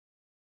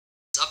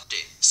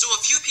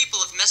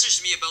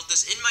messaged me about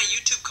this in my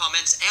YouTube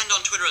comments and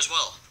on Twitter as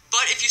well.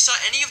 But if you saw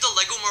any of the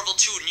LEGO Marvel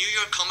 2 New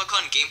York Comic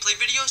Con gameplay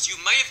videos, you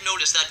might have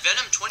noticed that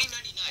Venom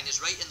 2099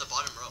 is right in the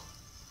bottom row.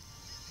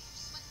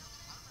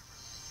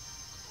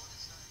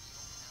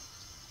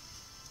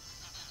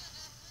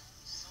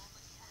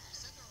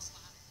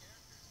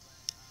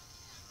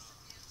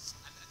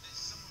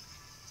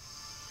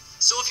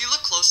 So if you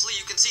look closely,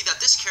 you can see that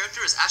this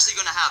character is actually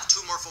going to have 2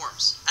 more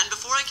forms. And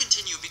before I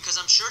continue, because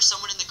I'm sure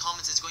someone in the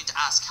comments is going to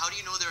ask, how do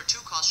you know there are 2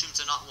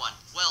 costumes and not 1?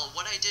 Well,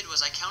 what I did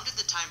was I counted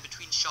the time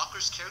between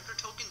Shocker's character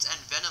tokens and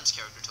Venom's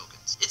character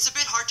tokens. It's a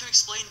bit hard to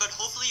explain, but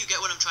hopefully you get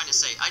what I'm trying to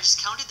say. I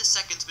just counted the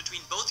seconds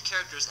between both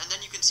characters, and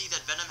then you can see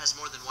that Venom has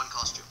more than 1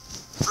 costume.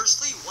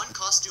 Firstly, one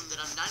costume that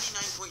I'm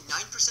 99.9%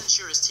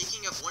 sure is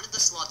taking up one of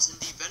the slots in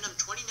the Venom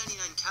 2099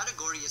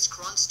 category is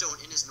Kron Stone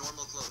in his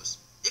normal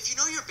clothes. If you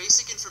know your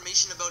basic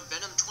information about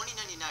Venom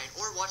 2099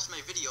 or watched my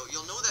video,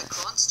 you'll know that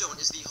Kron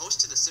Stone is the host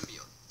to the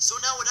symbiote. So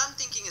now what I'm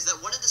thinking is that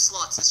one of the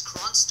slots is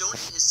Kron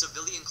Stone in his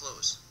civilian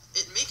clothes.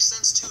 It makes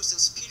sense too,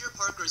 since Peter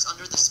Parker is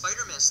under the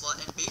Spider-Man slot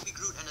and Baby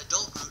Groot and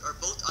Adult Groot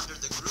are both under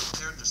the Groot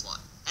character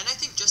slot. And I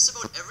think just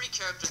about every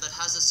character that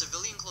has a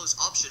civilian clothes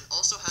option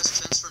also has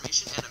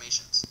transformation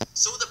animations.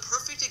 So the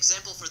perfect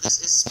example for this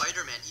is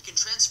Spider-Man. He can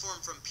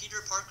transform from Peter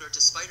Parker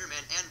to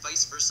Spider-Man and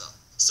vice versa.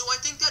 So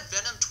I think that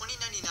Venom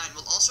 2099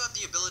 will also have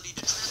the ability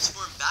to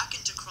transform back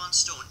into Kron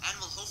Stone and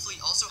will hopefully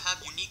also have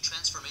unique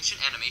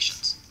transformation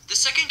animations. The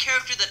second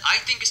character that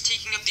I think is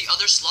taking up the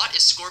other slot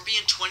is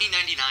Scorpion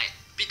 2099.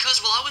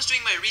 Because while I was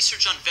doing my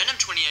research on Venom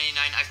 2099,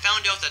 I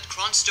found out that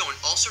Kron Stone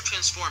also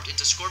transformed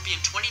into Scorpion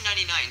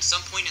 2099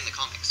 some point in the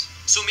comics.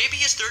 So maybe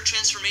his third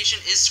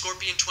transformation is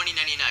Scorpion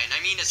 2099.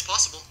 I mean, it's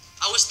possible.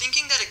 I was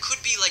thinking that it could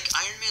be like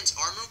Iron Man's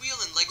armor wheel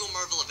in LEGO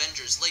Marvel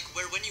Avengers, like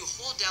where when you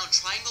hold down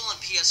triangle on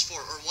PS4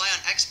 or Y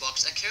on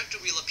Xbox, a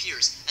character wheel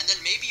appears, and then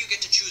maybe you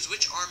get to choose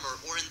which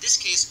armor, or in this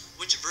case,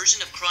 which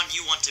version of Kron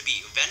you want to be,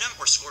 Venom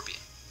or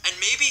Scorpion. And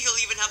maybe he'll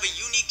even have a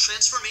unique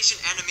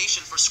transformation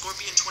animation for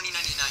Scorpion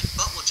 2099,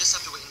 but we'll just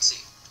have to wait and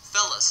see.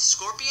 Fellas,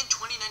 Scorpion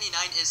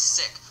 2099 is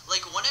sick.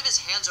 Like, one of his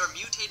hands are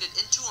mutated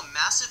into a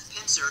massive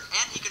pincer,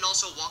 and he can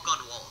also walk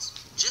on walls.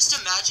 Just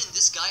imagine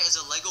this guy as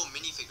a LEGO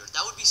minifigure.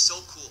 That would be so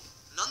cool.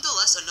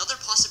 Nonetheless,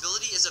 another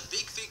possibility is a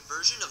big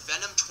version of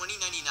Venom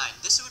 2099.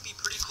 This would be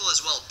pretty cool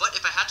as well, but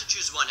if I had to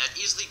choose one, I'd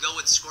easily go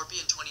with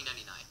Scorpion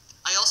 2099.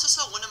 I also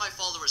saw one of my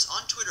followers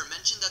on Twitter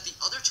mention that the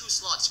other 2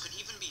 slots could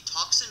even be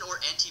Toxin or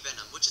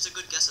Anti-Venom, which is a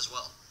good guess as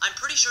well. I'm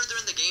pretty sure they're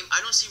in the game.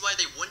 I don't see why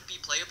they wouldn't be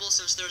playable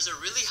since there's a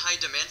really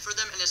high demand for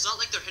them, and it's not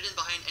like they're hidden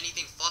behind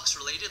anything Fox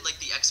related like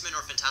the X-Men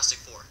or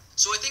Fantastic Four.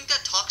 So I think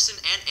that Toxin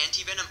and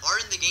Anti-Venom are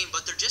in the game,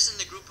 but they're just in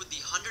the group with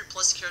the 100+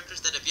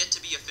 characters that have yet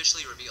to be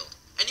officially revealed.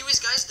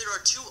 Anyways guys, there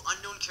are 2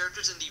 unknown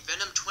characters in the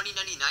Venom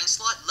 2099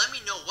 slot. Let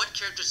me know what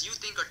characters you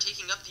think are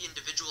taking up the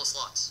individual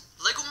slots.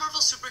 LEGO Marvel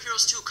Super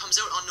Heroes 2 comes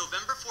out on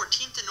November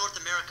 14th in North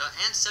America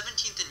and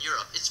 17th in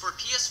Europe. It's for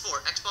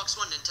PS4, Xbox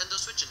One, Nintendo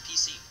Switch, and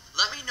PC.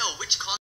 Let me know which console